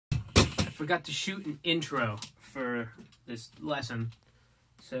forgot to shoot an intro for this lesson,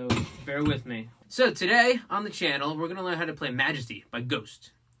 so bear with me. So today on the channel, we're going to learn how to play Majesty by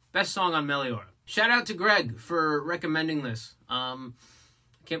Ghost. Best song on Meliora. Shout out to Greg for recommending this.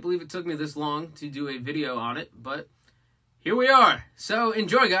 Can't believe it took me this long to do a video on it, but here we are. So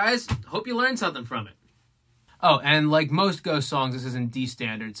enjoy, guys. Hope you learned something from it. Oh, and like most Ghost songs, this is in D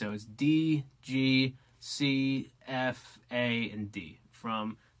standard, so it's D, G, C, F, A, and D,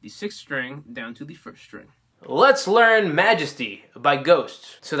 from the 6th string down to the 1st string. Let's learn Majesty by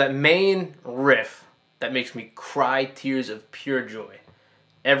Ghost. So that main riff that makes me cry tears of pure joy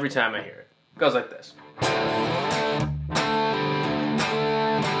every time I hear it goes like this.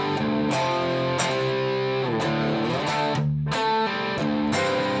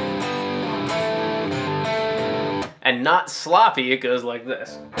 And not sloppy, it goes like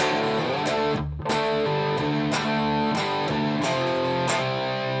this.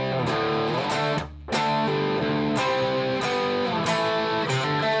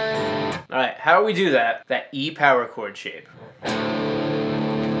 Alright, how do we do that? That E power chord shape.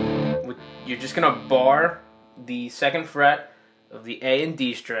 You're just gonna bar the 2nd fret of the A and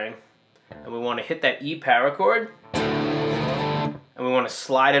D string, and we want to hit that E power chord, and we want to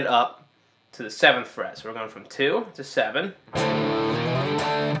slide it up to the 7th fret. So we're going from 2 to 7.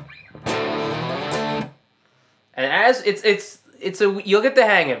 And as you'll get the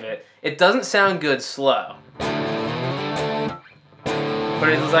hang of it. It doesn't sound good slow, but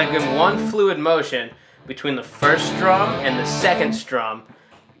it's like in one fluid motion between the 1st strum and the 2nd strum.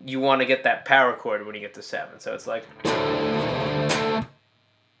 You want to get that power chord when you get to 7. So it's like,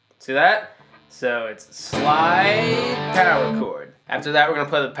 see that? So it's slide, power chord. After that, we're going to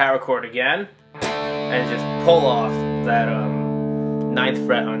play the power chord again and just pull off that 9th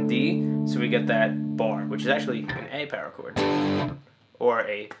fret on D, so we get that bar, which is actually an A power chord or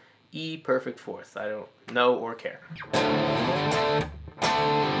a E perfect 4th. I don't know or care.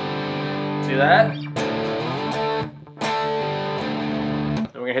 See that?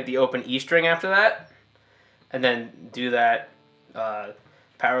 Then we're going to hit the open E string after that, and then do that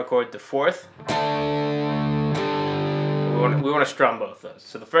power chord to 4th. We want to strum both those.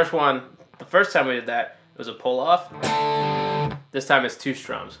 So the first time we did that, it was a pull off. This time it's 2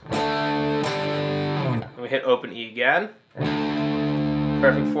 strums. And we hit open E again.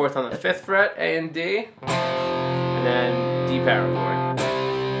 Perfect 4th on the 5th fret, A and D, and then D power chord.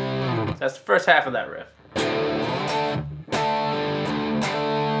 So that's the first half of that riff.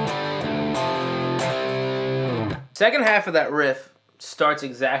 Second half of that riff starts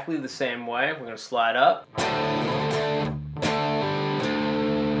exactly the same way. We're going to slide up.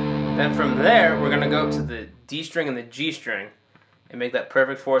 Then from there, we're going to go to the D string and the G string and make that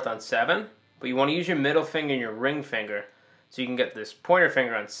perfect 4th on 7. But you want to use your middle finger and your ring finger so you can get this pointer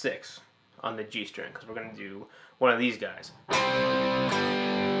finger on 6 on the G string, because we're going to do one of these guys. Go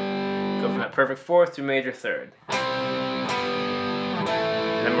from that perfect 4th to major 3rd.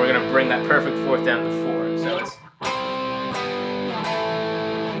 And then we're going to bring that perfect 4th down to 4. So it's...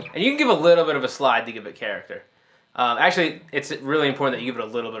 And you can give a little bit of a slide to give it character. Actually, it's really important that you give it a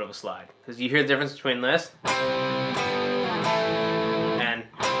little bit of a slide, because you hear the difference between this and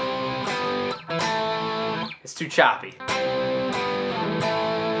it's too choppy.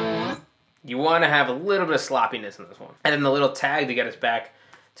 You want to have a little bit of sloppiness in this one. And then the little tag to get us back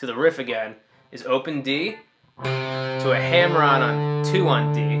to the riff again is open D to a hammer-on on 2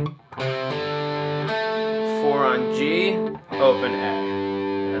 on D, 4 on G, open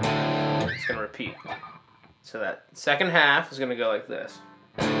A. And it's going to repeat. So that second half is going to go like this.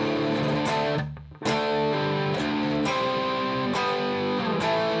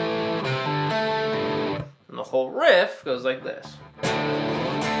 And the whole riff goes like this.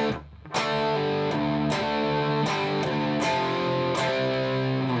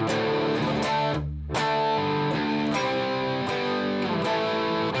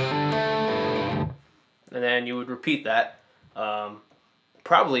 And then you would repeat that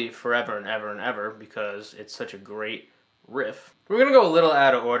probably forever and ever and ever, because it's such a great riff. We're going to go a little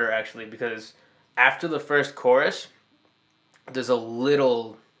out of order, actually, because after the first chorus, there's a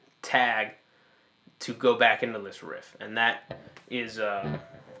little tag to go back into this riff, and that is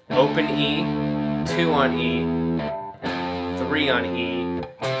open E, 2 on E, 3 on E,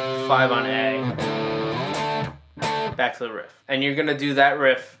 5 on A, back to the riff. And you're going to do that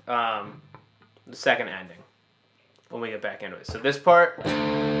riff the second ending when we get back into it. So this part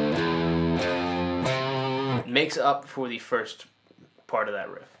makes up for the first part of that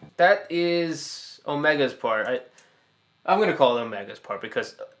riff. That is Omega's part. I'm going to call it Omega's part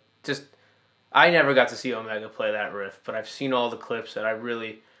because just I never got to see Omega play that riff, but I've seen all the clips and I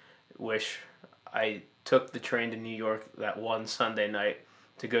really wish I took the train to New York that one Sunday night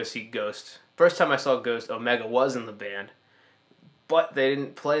to go see Ghost. First time I saw Ghost, Omega was in the band, but they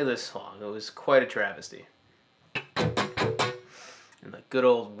didn't play this song. It was quite a travesty. In the good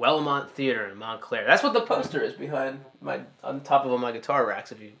old Wellmont Theater in Montclair. That's what the poster is behind on top of my guitar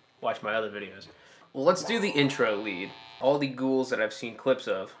racks if you watch my other videos. Well, let's do the intro lead. All the ghouls that I've seen clips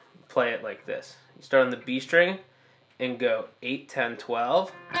of play it like this. You start on the B string and go 8, 10,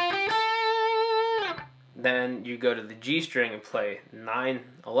 12. Then you go to the G string and play 9,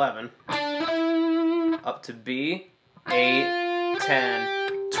 11. Up to B, 8,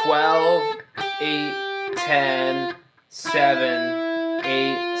 10, 12, 8, 10, 7,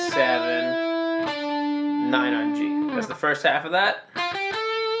 8, 7, 9 on G. That's the first half of that.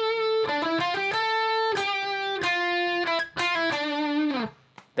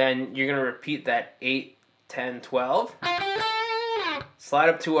 Then you're going to repeat that 8, 10, 12. Slide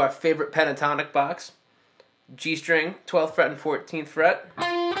up to our favorite pentatonic box. G string, 12th fret and 14th fret.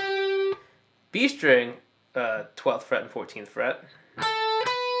 B string, 12th fret and 14th fret.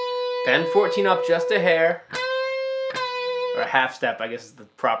 Bend 14 up just a hair. Or a half step, I guess is the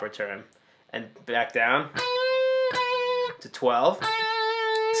proper term. And back down to 12.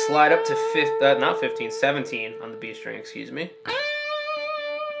 Slide up to 17 on the B string, excuse me.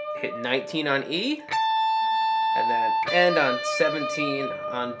 Hit 19 on E. And then end on 17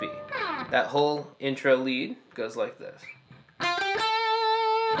 on B. That whole intro lead goes like this.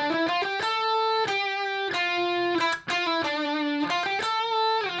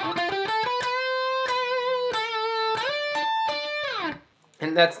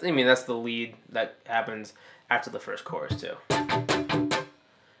 And that's the lead that happens after the first chorus too.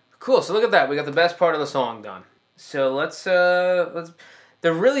 Cool, so look at that. We got the best part of the song done. So let's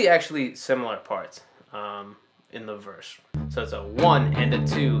they're really actually similar parts in the verse. So it's a 1 and a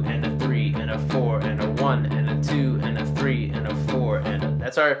 2 and a 3 and a 4 and a 1 and a 2 and a 3 and a 4 and a,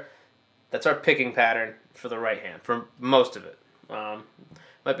 that's our picking pattern for the right hand for most of it.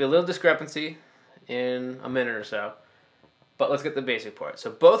 Might be a little discrepancy in a minute or so, but let's get the basic part.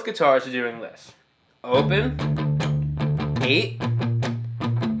 So both guitars are doing this: open, 8,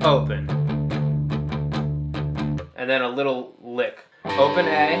 open, and then a little lick. Open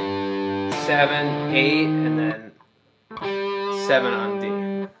A, 7, 8, and then 7 on D.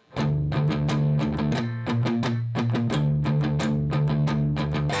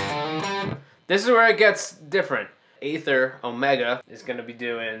 This is where it gets different. Aether, Omega, is going to be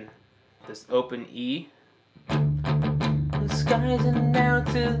doing this open E. The skies are down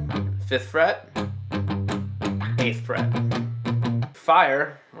to 5th fret, 8th fret.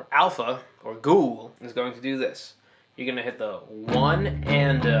 Fire, or Alpha, or Ghoul, is going to do this. You're going to hit the 1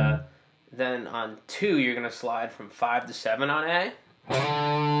 and then on 2 you're going to slide from 5 to 7 on A.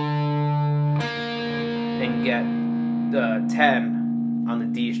 And get 10 on the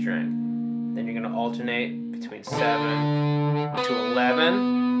D string. Then you're going to alternate between 7 to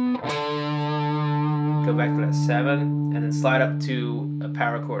 11. Go back to that 7 and then slide up to a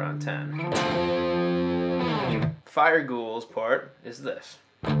power chord on 10. Fire Ghoul's part is this.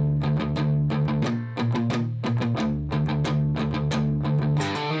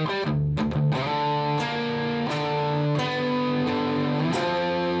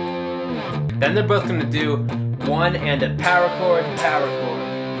 Then they're both going to do 1 and a power chord,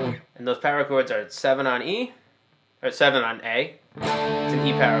 and those power chords are 7 on E, or 7 on A. It's an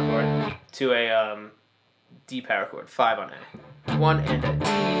E power chord to a D power chord, 5 on A. 1 and a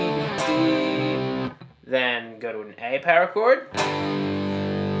D. Then go to an A power chord,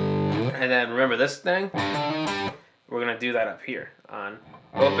 and then remember this thing. We're going to do that up here on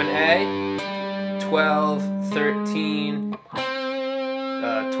open A, 12, 13,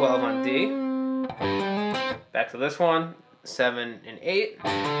 12 on D. Back to this one, 7 and 8,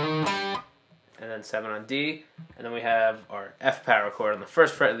 and then 7 on D, and then we have our F power chord on the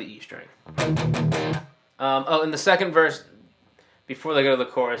 1st fret of the E string. In the second verse, before they go to the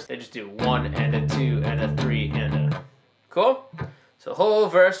chorus, they just do 1 and a 2 and a 3 and a... Cool? So whole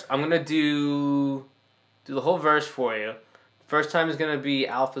verse, I'm going to do the whole verse for you. First time is going to be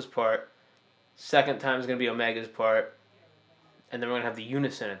Alpha's part, second time is going to be Omega's part, and then we're going to have the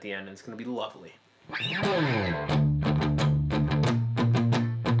unison at the end, and it's going to be lovely.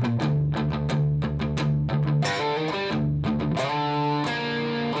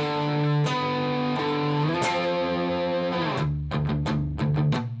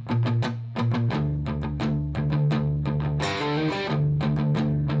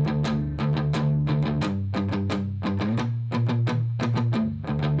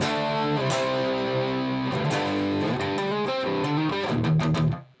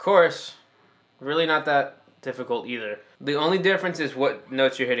 Chorus, really not that difficult either. The only difference is what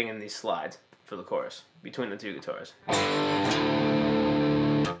notes you're hitting in these slides for the chorus between the two guitars.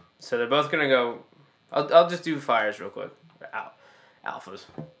 So they're both gonna go. I'll just do fires real quick. Alphas.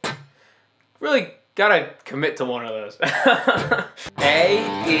 Really gotta commit to one of those.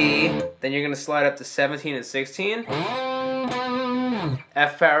 A, E, then you're gonna slide up to 17 and 16.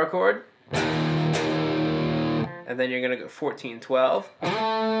 F power chord. And then you're gonna go 14, 12.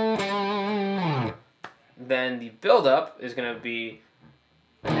 Then the build up is gonna be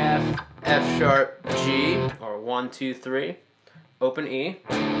F, F sharp, G, or 1, 2, 3. Open E.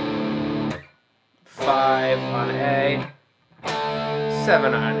 5 on A.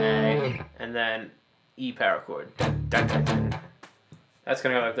 7 on A. And then E power chord. Dun, dun, dun. That's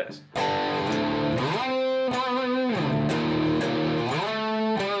gonna go like this.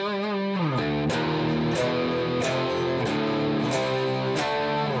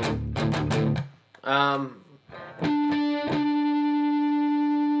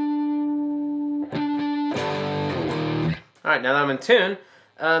 Alright, now that I'm in tune,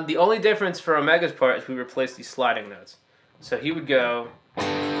 the only difference for Omega's part is we replace these sliding notes. So he would go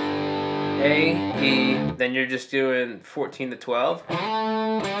A, E, then you're just doing 14 to 12.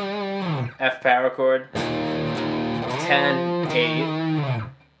 F power chord. 10, 8.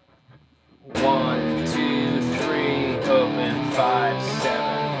 1, 2, 3, open, 5, 7.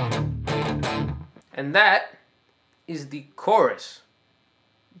 And that is the chorus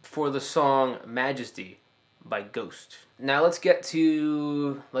for the song Majesty by Ghost. Now let's get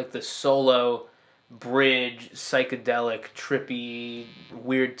to like the solo bridge, psychedelic, trippy,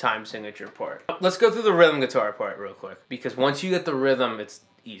 weird time signature part. Let's go through the rhythm guitar part real quick, because once you get the rhythm, it's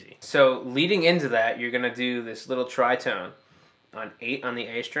easy. So leading into that, you're gonna do this little tritone on 8 on the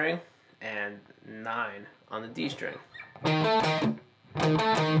A string and 9 on the D string.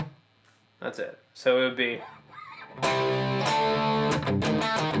 That's it. So it would be,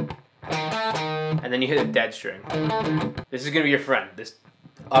 and then you hit a dead string. This is gonna be your friend, this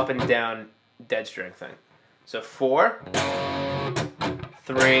up and down dead string thing. So 4,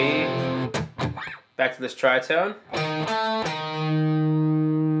 3, back to this tritone,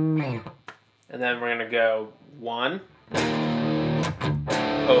 and then we're gonna go 1,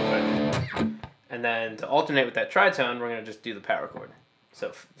 open, and then to alternate with that tritone, we're gonna just do the power chord.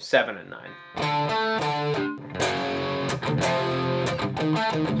 So 7 and 9.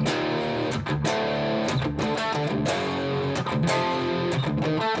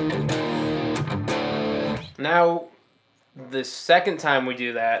 Now, the second time we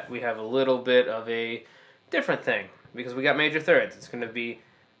do that, we have a little bit of a different thing, because we got major thirds. It's going to be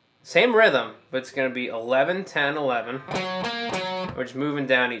same rhythm, but it's going to be 11, 10, 11. We're just moving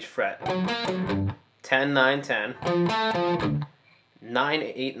down each fret. 10, 9, 10. 9,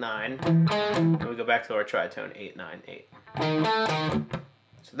 8, 9. And we go back to our tritone, 8, 9, 8.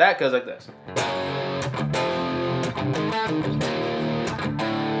 So that goes like this.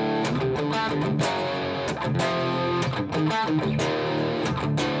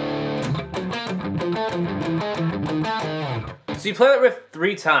 So you play that riff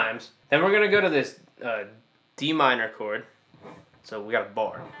 3 times, then we're going to go to this D minor chord. So we got a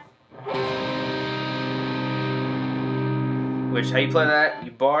bar. Which, how you play that,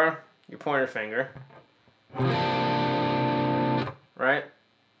 you bar your pointer finger. Right?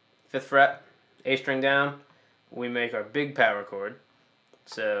 5th fret, A string down. We make our big power chord.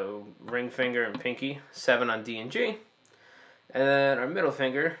 So ring finger and pinky, 7 on D and G. And then our middle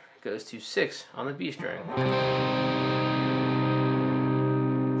finger goes to 6 on the B string.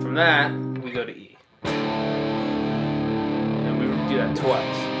 From that, we go to E. And we do that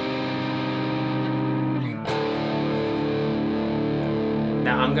twice.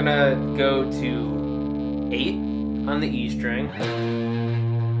 Now I'm gonna go to 8 on the E string,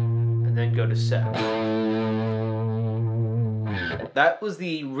 and then go to 7. That was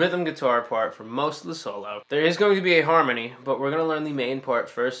the rhythm guitar part for most of the solo. There is going to be a harmony, but we're going to learn the main part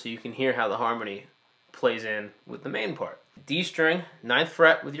first so you can hear how the harmony plays in with the main part. D string, 9th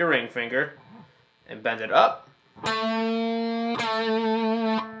fret with your ring finger, and bend it up.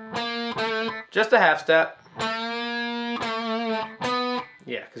 Just a half step.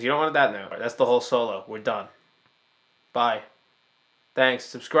 Yeah, because you don't want that note. That's the whole solo. We're done. Bye. Thanks.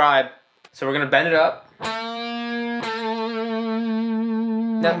 Subscribe. So we're going to bend it up.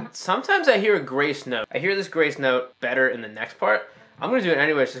 Now, sometimes I hear a grace note. I hear this grace note better in the next part. I'm going to do it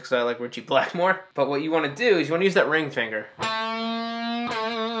anyways just because I like Richie Blackmore. But what you want to do is you want to use that ring finger. You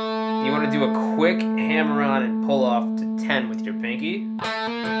want to do a quick hammer on and pull off to 10 with your pinky.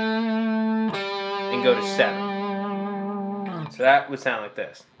 And go to 7. So So that would sound like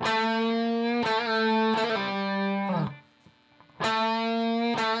this. And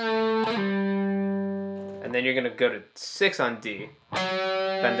then you're going to go to 6 on D,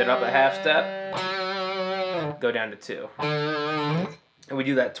 bend it up a half step, go down to 2. And we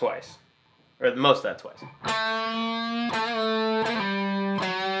do that twice, or most of that twice.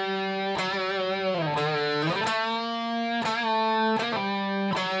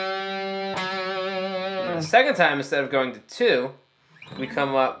 The second time, instead of going to 2, we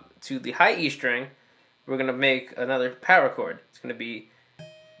come up to the high E string. We're going to make another power chord. It's going to be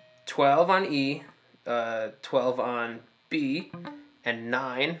 12 on E, 12 on B, and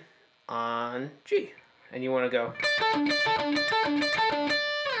 9 on G. And you want to go.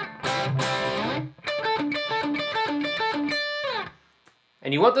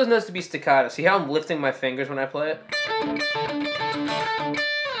 And you want those notes to be staccato. See how I'm lifting my fingers when I play it?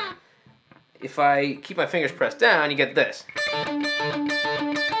 If I keep my fingers pressed down, you get this.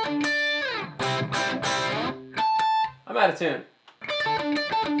 I'm out of tune.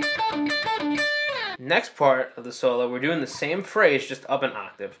 Next part of the solo, we're doing the same phrase, just up an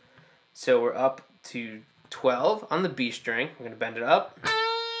octave. So we're up to 12 on the B string. We're going to bend it up.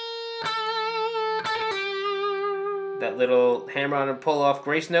 That little hammer on and pull off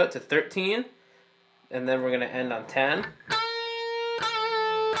grace note to 13. And then we're going to end on 10.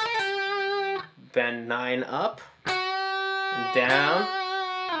 Bend 9 up and down.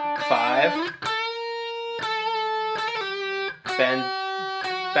 5. Bend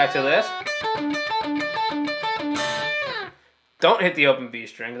back to this. Don't hit the open B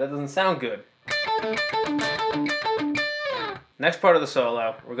string, that doesn't sound good. Next part of the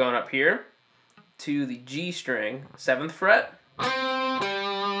solo, we're going up here to the G string, 7th fret,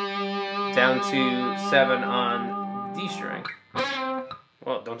 down to 7 on D string.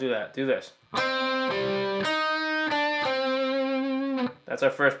 Well, don't do that, do this. That's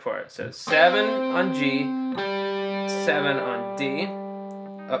our first part. So 7 on G, 7 on D,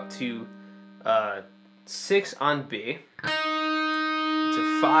 up to 6 on B,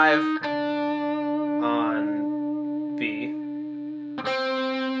 to 5 on B,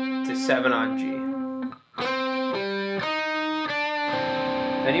 to 7 on G.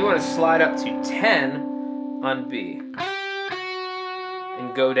 Then you want to slide up to 10 on B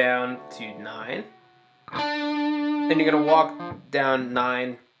and go down to 9. Then you're going to walk down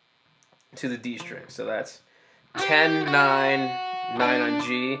 9 to the D string. So that's 10, 9, 9 on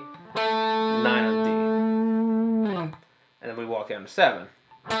G, 9 on D. And then we walk down to 7.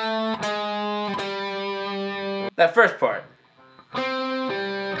 That first part.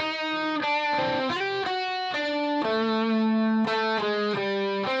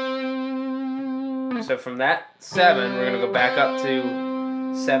 So from that 7, we're going to go back up to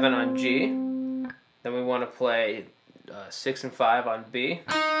 7 on G. Then we want to play 6 and 5 on B.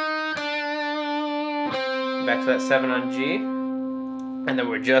 Back to that 7 on G. And then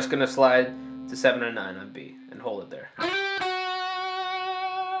we're just going to slide to 7 and 9 on B and hold it there.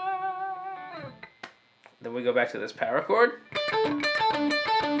 Then we go back to this power chord.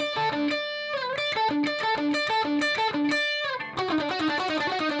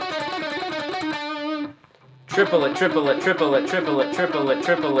 Triple it, triple it, triple it, triple it, triple it,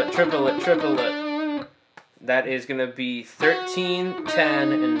 triple it, triple it, triple it. That is going to be 13,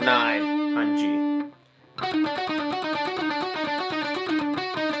 10, and 9 on G.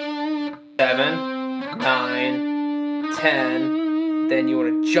 7, 9, 10. Then you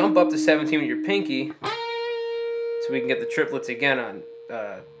want to jump up to 17 with your pinky so we can get the triplets again on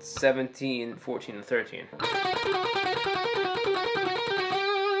 17, 14, and 13.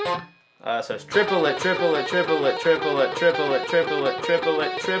 So it's triple it, triple it, triple it, triple it, triple it, triple it, triple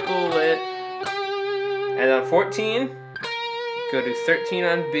it, triple it. And on 14, go to 13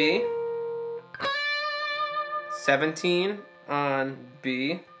 on B, 17 on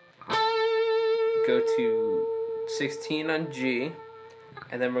B, go to 16 on G,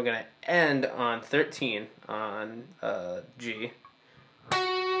 and then we're going to end on 13 on G,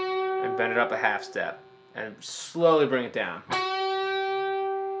 and bend it up a half step, and slowly bring it down.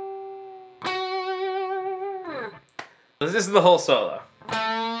 This is the whole solo.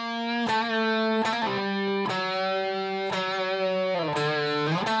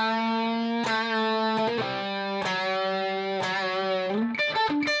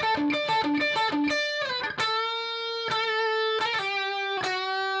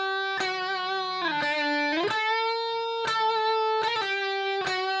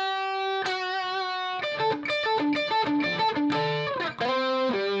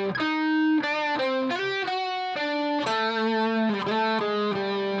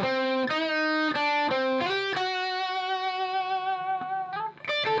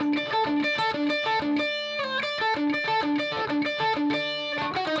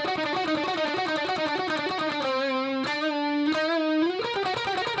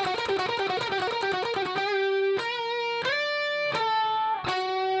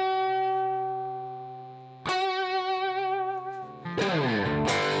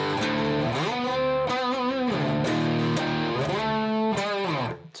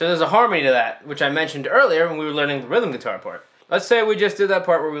 So there's a harmony to that, which I mentioned earlier when we were learning the rhythm guitar part. Let's say we just did that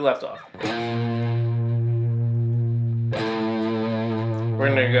part where we left off. We're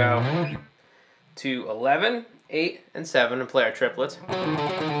going to go to 11, 8, and 7 and play our triplets. Then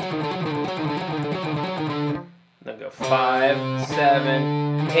go 5,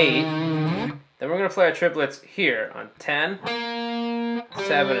 7, 8. Then we're going to play our triplets here on 10,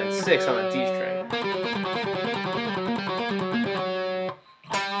 7, and 6 on the D string.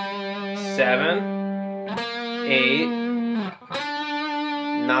 7, 8,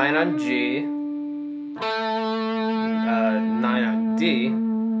 9 on G, 9 on D,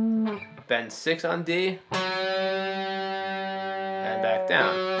 bend 6 on D, and back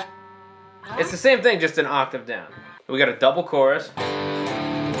down. It's the same thing, just an octave down. We got a double chorus.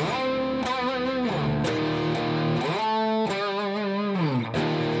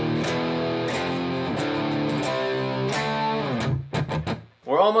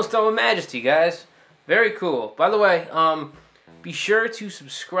 We're almost done with Majesty, guys. Very cool. By the way, be sure to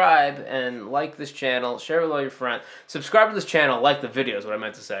subscribe and like this channel. Share it with all your friends. Subscribe to this channel. Like the video is what I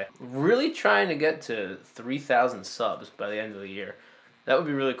meant to say. Really trying to get to 3,000 subs by the end of the year. That would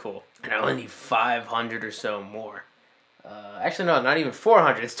be really cool. And I only need 500 or so more. Actually, no, not even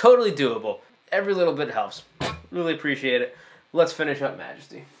 400. It's totally doable. Every little bit helps. Really appreciate it. Let's finish up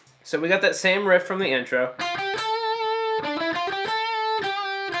Majesty. So we got that same riff from the intro.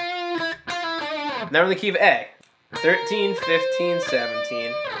 Now we're in the key of A. 13, 15,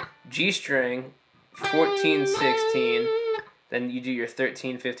 17. G string, 14, 16. Then you do your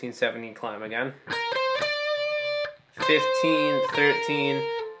 13, 15, 17 climb again. 15, 13,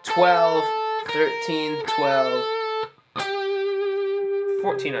 12, 13, 12,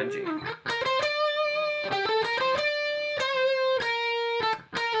 14 on G.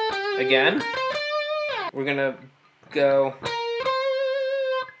 Again, we're gonna go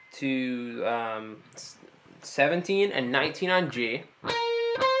to 17 and 19 on G.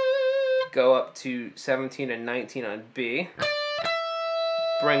 Go up to 17 and 19 on B.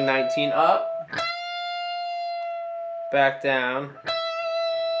 Bring 19 up. Back down.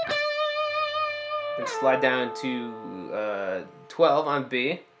 And slide down to 12 on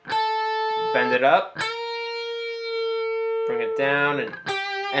B. Bend it up. Bring it down and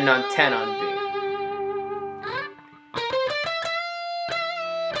end on 10 on B.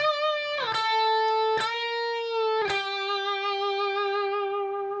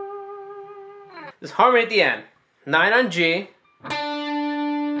 This harmony at the end. 9 on G. 8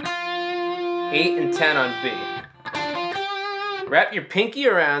 and 10 on B. Wrap your pinky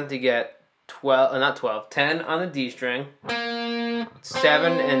around to get 10 on the D string.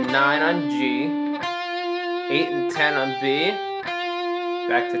 7 and 9 on G. 8 and 10 on B.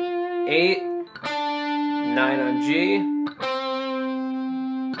 Back to 8. 9 on G.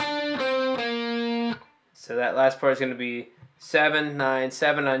 So that last part is going to be 7, 9,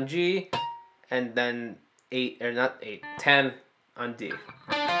 7 on G. And then 10 on D.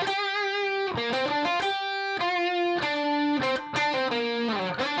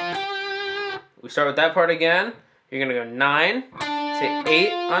 We start with that part again. You're gonna go 9 to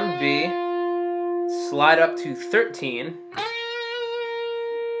 8 on B, slide up to 13,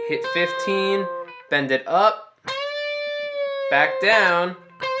 hit 15, bend it up, back down,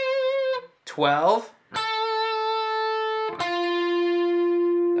 12.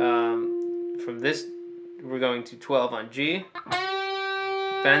 From this, we're going to 12 on G,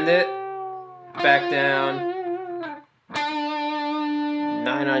 bend it, back down, 9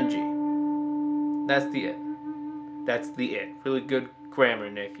 on G. That's the it. That's the it. Really good grammar,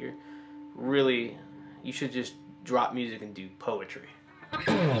 Nick. You should just drop music and do poetry.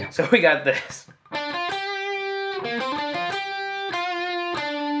 So we got this.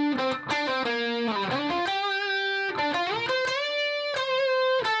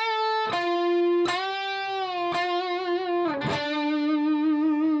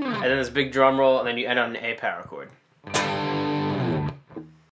 And then this big drum roll, and then you end on an A power chord.